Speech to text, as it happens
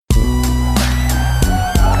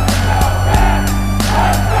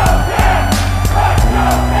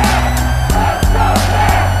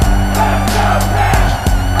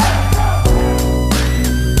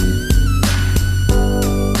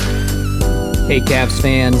Hey, Cavs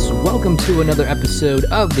fans, welcome to another episode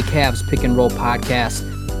of the Cavs Pick and Roll Podcast,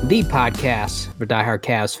 the podcast for diehard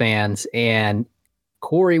Cavs fans. And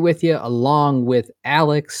Corey with you, along with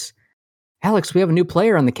Alex. Alex, we have a new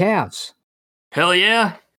player on the Cavs. Hell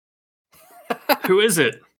yeah. Who is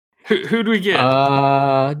it? Who do we get?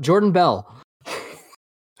 Jordan Bell.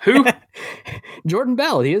 Who? Jordan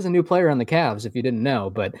Bell. He is a new player on the Cavs, if you didn't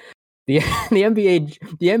know. But the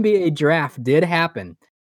NBA draft did happen.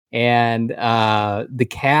 And the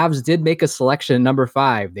Cavs did make a selection at number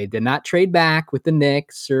 5. They did not trade back with the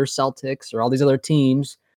Knicks or Celtics or all these other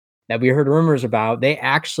teams that we heard rumors about. They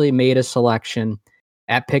actually made a selection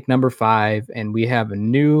at pick number 5, and we have a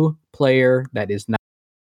new player that is not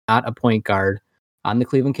a point guard on the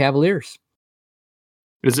Cleveland Cavaliers.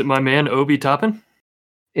 Is it my man, Obi Toppin?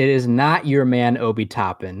 It is not your man, Obi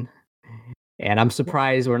Toppin. And I'm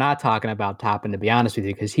surprised we're not talking about Toppin, to be honest with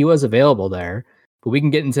you, because he was available there. But we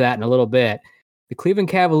can get into that in a little bit. The Cleveland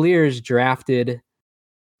Cavaliers drafted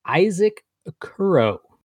Isaac Okoro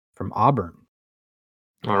from Auburn.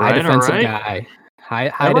 High defensive guy.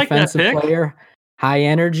 High defensive player. High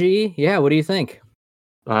energy. Yeah, what do you think?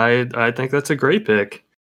 I think that's a great pick.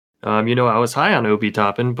 I was high on Obi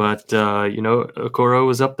Toppin, but Okoro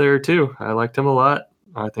was up there too. I liked him a lot.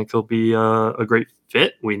 I think he'll be a great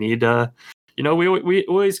fit. We need we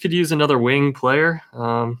always could use another wing player.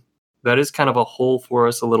 That is kind of a hole for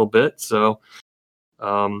us a little bit. So,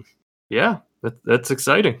 that's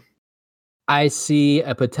exciting. I see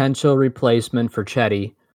a potential replacement for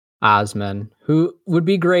Cedi Osman, who would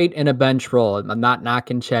be great in a bench role. I'm not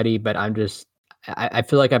knocking Cedi, but I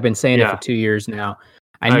feel like I've been saying it for 2 years now.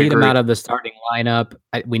 I need him out of the starting lineup.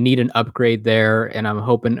 We need an upgrade there, and I'm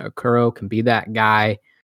hoping Okoro can be that guy.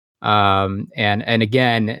 And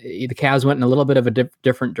again, the Cavs went in a little bit of a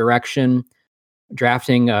different direction,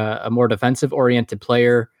 drafting a more defensive-oriented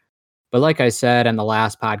player. But like I said in the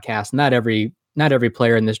last podcast, not every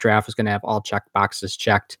player in this draft is going to have all check boxes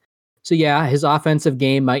checked. So yeah, his offensive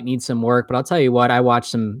game might need some work. But I'll tell you what, I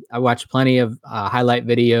watched plenty of highlight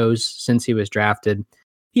videos since he was drafted.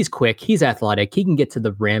 He's quick. He's athletic. He can get to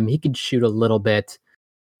the rim. He can shoot a little bit.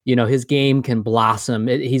 His game can blossom.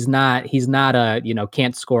 He's not a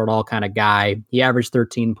can't score at all kind of guy. He averaged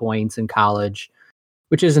 13 points in college,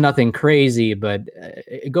 which is nothing crazy, but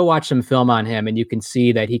go watch some film on him and you can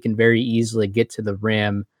see that he can very easily get to the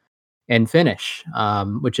rim and finish,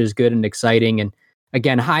 which is good and exciting. And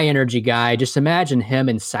again, high energy guy. Just imagine him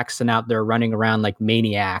and Sexton out there running around like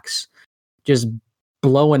maniacs, just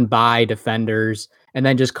blowing by defenders and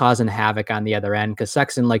then just causing havoc on the other end, because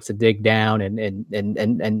Sexton likes to dig down and get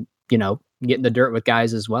in the dirt with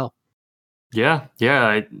guys as well. Yeah.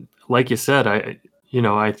 Like you said, I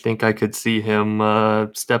think I could see him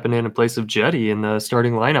stepping in place of Cedi in the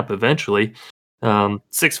starting lineup eventually.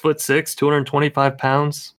 6'6", 225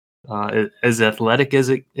 pounds, as athletic as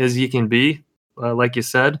he can be, like you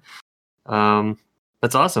said.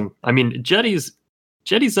 That's awesome. I mean, Cedi's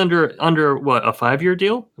under what, a 5-year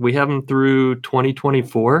deal? We have him through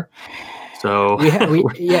 2024, so we're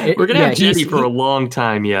gonna have Cedi for a long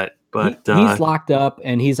time yet. But he's locked up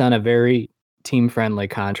and he's on a very team-friendly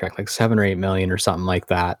contract, like $7 or $8 million or something like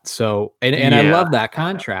that. So, and I love that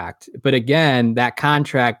contract. But again, that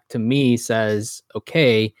contract to me says,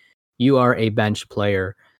 okay, you are a bench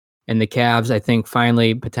player. And the Cavs, I think,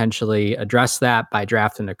 finally potentially address that by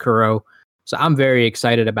drafting Okoro. So I'm very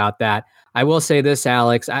excited about that. I will say this,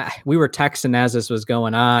 Alex, we were texting as this was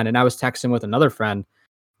going on, and I was texting with another friend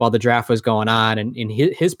while the draft was going on, and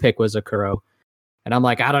his pick was Okoro. And I'm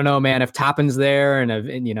like, I don't know, man, if Toppin's there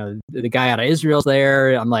and the guy out of Israel's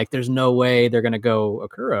there, I'm like, there's no way they're going to go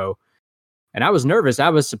Okoro. And I was nervous. I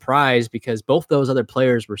was surprised because both those other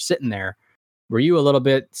players were sitting there. Were you a little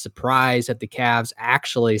bit surprised that the Cavs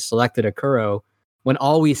actually selected Okoro when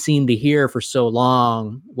all we seemed to hear for so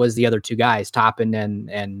long was the other two guys, Toppin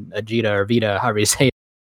and Ajita or Vita, however you say it?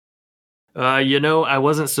 I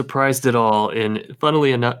wasn't surprised at all. And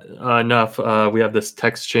funnily enough, we have this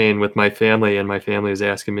text chain with my family, and my family is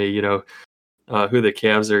asking me, who the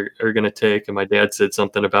Cavs are going to take. And my dad said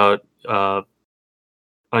something about Onyeka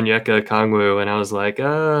Okongwu, and I was like,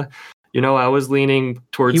 I was leaning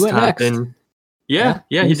towards Toppin. Yeah,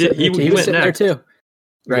 he did. He went next there too.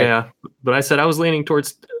 Right. Yeah, but I said I was leaning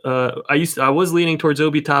towards. I was leaning towards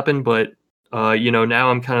Obi Toppin, but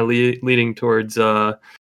now I'm kind of leaning towards Avija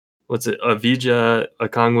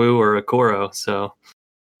Okongwu or Okoro. So,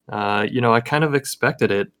 I kind of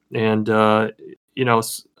expected it, and I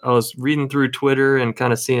was reading through Twitter and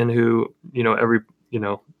kind of seeing who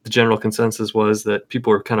the general consensus was that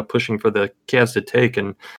people were kind of pushing for the Cavs to take,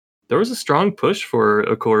 and there was a strong push for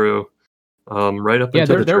Okoro right up into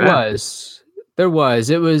the draft. There was. There was.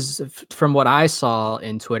 It was from what I saw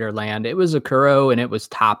in Twitter land. It was Okuro and it was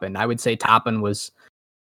Toppin. I would say Toppin was.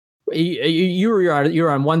 You were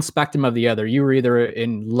on one spectrum of the other. You were either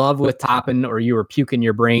in love with Toppin or you were puking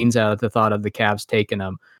your brains out at the thought of the Cavs taking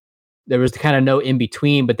him. There was kind of no in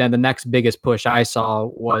between. But then the next biggest push I saw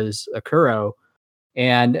was Okuro,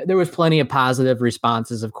 and there was plenty of positive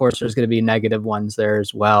responses. Of course, there's going to be negative ones there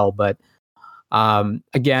as well, but.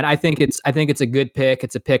 Again, I think it's a good pick.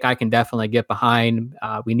 It's a pick I can definitely get behind.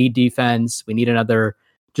 We need defense. We need another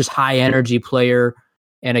just high energy player.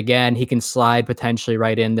 And again, he can slide potentially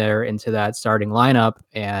right in there into that starting lineup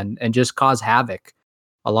and just cause havoc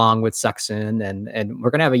along with Sexton. And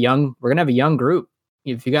we're gonna have a young group.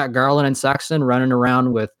 If you got Garland and Sexton running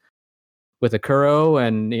around with Okuro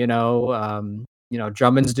and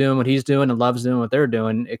Drummond's doing what he's doing and Love's doing what they're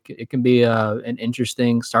doing, it can be an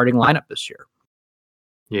interesting starting lineup this year.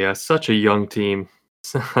 Yeah, such a young team.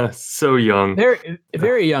 So young. Very,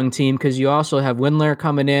 very young team, because you also have Windler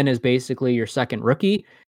coming in as basically your second rookie.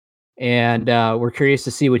 And we're curious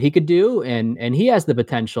to see what he could do. And he has the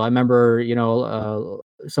potential. I remember,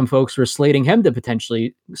 some folks were slating him to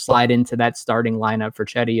potentially slide into that starting lineup for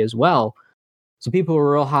Chetty as well. So people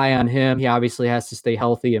were real high on him. He obviously has to stay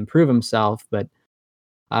healthy and prove himself. But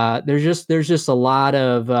there's just a lot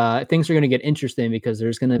of things are going to get interesting, because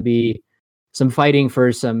there's going to be some fighting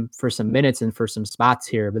for some minutes and for some spots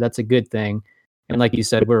here, but that's a good thing. And like you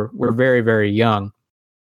said, we're very, very young.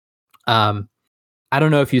 I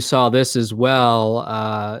don't know if you saw this as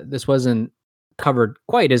well. This wasn't covered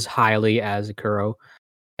quite as highly as Okuro,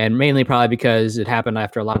 and mainly probably because it happened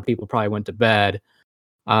after a lot of people probably went to bed.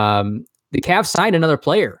 The Cavs signed another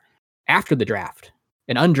player after the draft,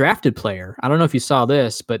 an undrafted player. I don't know if you saw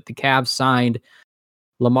this, but the Cavs signed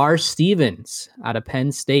Lamar Stevens out of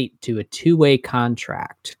Penn State to a 2-way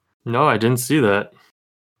contract. No, I didn't see that.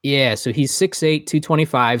 Yeah, so he's 6'8",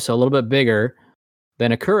 225, so a little bit bigger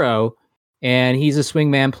than Okuro, and he's a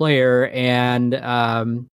swingman player, and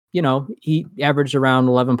he averaged around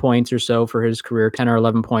 11 points or so for his career, 10 or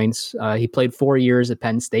 11 points. He played 4 years at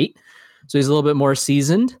Penn State, so he's a little bit more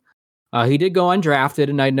seasoned. He did go undrafted,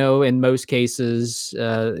 and I know in most cases,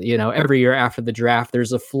 every year after the draft,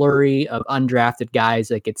 there's a flurry of undrafted guys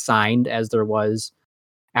that get signed, as there was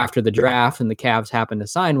after the draft, and the Cavs happened to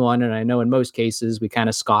sign one. And I know in most cases, we kind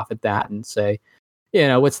of scoff at that and say,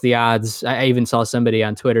 what's the odds? I even saw somebody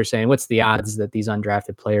on Twitter saying, what's the odds that these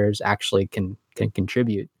undrafted players actually can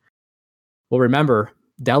contribute? Well, remember,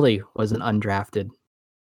 Delly was an undrafted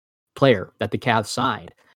player that the Cavs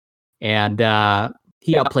signed. And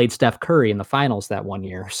he outplayed Steph Curry in the finals that one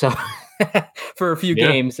year. So for a few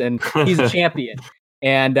games, and he's a champion,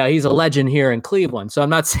 and he's a legend here in Cleveland. So I'm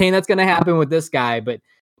not saying that's going to happen with this guy, but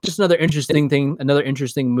just another interesting thing, another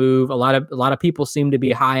interesting move. A lot of people seem to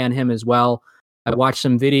be high on him as well. I watched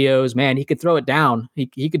some videos, man, he could throw it down.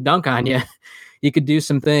 He could dunk on you. He could do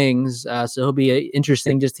some things. So he'll be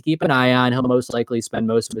interesting just to keep an eye on. He'll most likely spend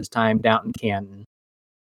most of his time down in Canton.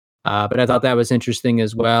 But I thought that was interesting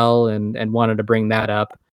as well, and wanted to bring that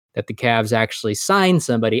up, that the Cavs actually signed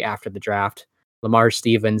somebody after the draft, Lamar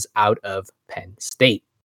Stevens out of Penn State.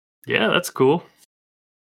 Yeah, that's cool.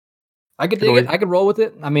 I could dig it. I could roll with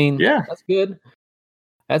it. I mean, yeah, that's good.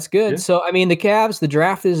 That's good. Yeah. So, I mean, the Cavs, the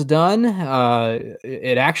draft is done.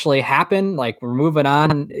 It actually happened. Like, we're moving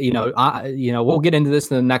on. We'll get into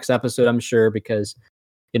this in the next episode, I'm sure, because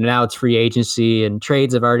now it's free agency and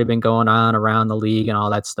trades have already been going on around the league and all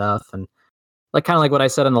that stuff. And kind of like what I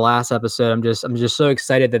said in the last episode, I'm just so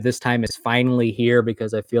excited that this time is finally here,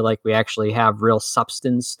 because I feel like we actually have real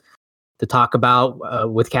substance to talk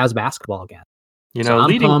about with Cavs basketball again.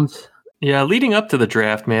 Leading up to the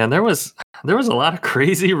draft, man, there was a lot of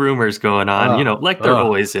crazy rumors going on, there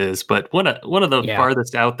always is. But one of the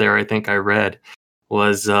farthest out there I think I read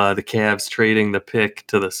was the Cavs trading the pick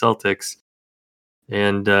to the Celtics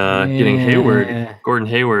and getting Gordon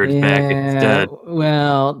Hayward back instead.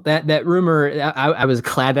 Well, that rumor, I was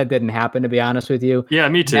glad that didn't happen, to be honest with you. Yeah,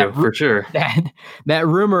 me too, for sure. That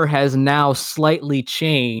rumor has now slightly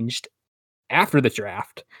changed after the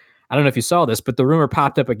draft. I don't know if you saw this, but the rumor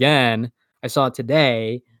popped up again. I saw it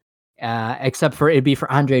today, except for it'd be for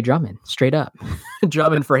Andre Drummond, straight up.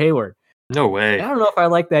 Drummond for Hayward. No way. I don't know if I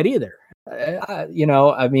like that either.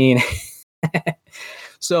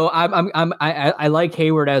 So I like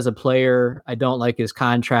Hayward as a player. I don't like his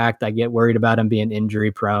contract. I get worried about him being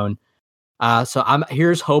injury prone. So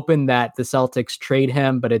here's hoping that the Celtics trade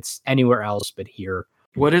him, but it's anywhere else but here.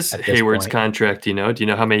 What is Hayward's contract? Do you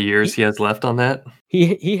know how many years he has left on that?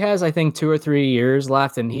 He has, I think, 2 or 3 years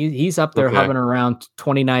left, and he's up there hovering around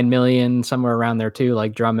 $29 million, somewhere around there too,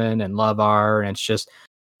 like Drummond and Love are. And it's just,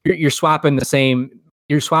 you're swapping the same.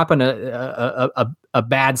 You're swapping a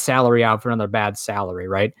bad salary out for another bad salary,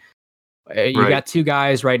 right? You got two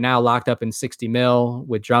guys right now locked up in 60 mil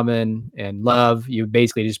with Drummond and Love. You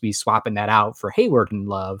basically just be swapping that out for Hayward and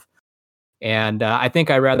Love. And I think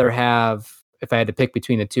I'd rather have, if I had to pick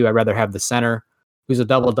between the two, I'd rather have the center, who's a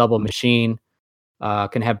double-double machine,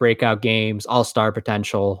 can have breakout games, all-star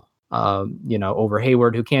potential, over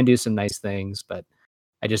Hayward, who can do some nice things. But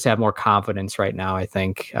I just have more confidence right now, I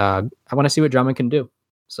think. I want to see what Drummond can do.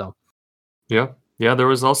 So, yeah. Yeah, there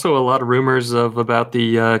was also a lot of rumors about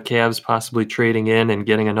the Cavs possibly trading in and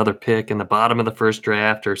getting another pick in the bottom of the first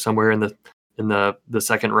draft or somewhere in the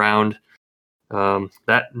second round.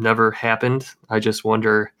 That never happened. I just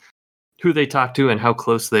wonder who they talked to and how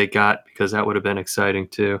close they got, because that would have been exciting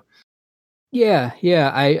too. Yeah.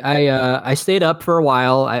 I stayed up for a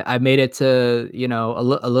while. I made it to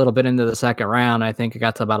a little bit into the second round. I think it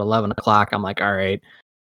got to about 11 o'clock. I'm like, all right,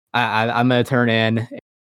 I'm gonna turn in.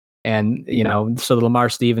 And, so the Lamar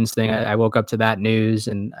Stevens thing, I woke up to that news,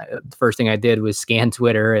 and the first thing I did was scan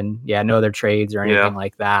Twitter and no other trades or anything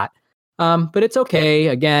like that. But it's okay.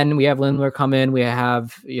 Again, we have Lindler come in. We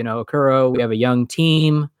have, Okoro. We have a young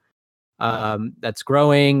team that's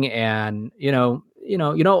growing, and, you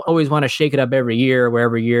don't always want to shake it up every year, where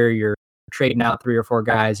every year you're trading out 3 or 4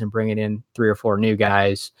 guys and bringing in 3 or 4 new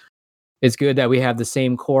guys. It's good that we have the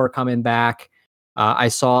same core coming back. I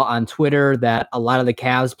saw on Twitter that a lot of the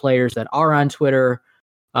Cavs players that are on Twitter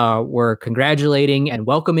were congratulating and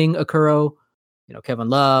welcoming Okoro. Kevin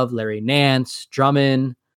Love, Larry Nance,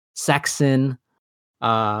 Drummond, Sexton,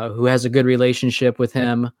 who has a good relationship with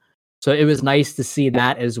him. So it was nice to see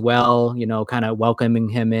that as well, kind of welcoming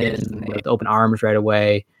him in with open arms right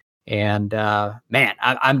away. And man,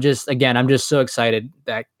 I'm just so excited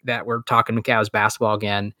that we're talking Cavs basketball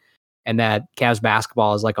again. And that Cavs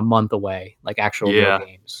basketball is like a month away, like actual real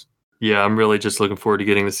games. Yeah, I'm really just looking forward to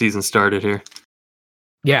getting the season started here.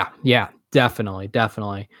 Yeah, definitely.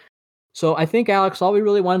 So I think, Alex, all we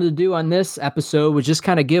really wanted to do on this episode was just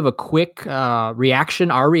kind of give a quick our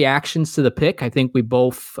reactions to the pick. I think we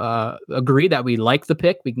both agree that we like the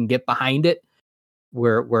pick. We can get behind it.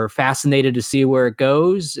 We're fascinated to see where it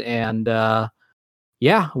goes. And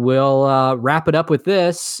we'll wrap it up with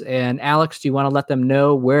this. And Alex, do you want to let them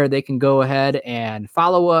know where they can go ahead and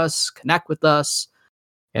follow us, connect with us,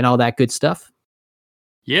 and all that good stuff?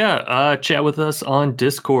 Yeah, chat with us on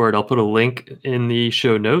Discord. I'll put a link in the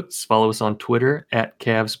show notes. Follow us on Twitter at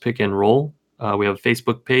Cavs Pick and Roll. We have a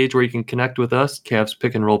Facebook page where you can connect with us, Cavs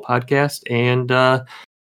Pick and Roll Podcast, and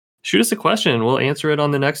shoot us a question. We'll answer it on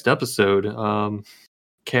the next episode.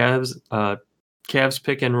 Cavs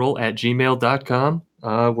pickandroll@gmail.com.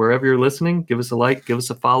 Wherever you're listening, give us a like, give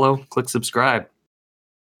us a follow, click subscribe.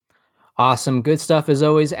 Awesome. Good stuff as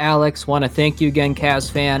always, Alex. Want to thank you again,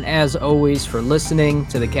 Cavs fan, as always, for listening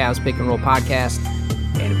to the Cavs Pick and Roll podcast.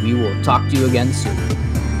 And we will talk to you again soon.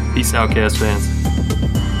 Peace out, Cavs fans.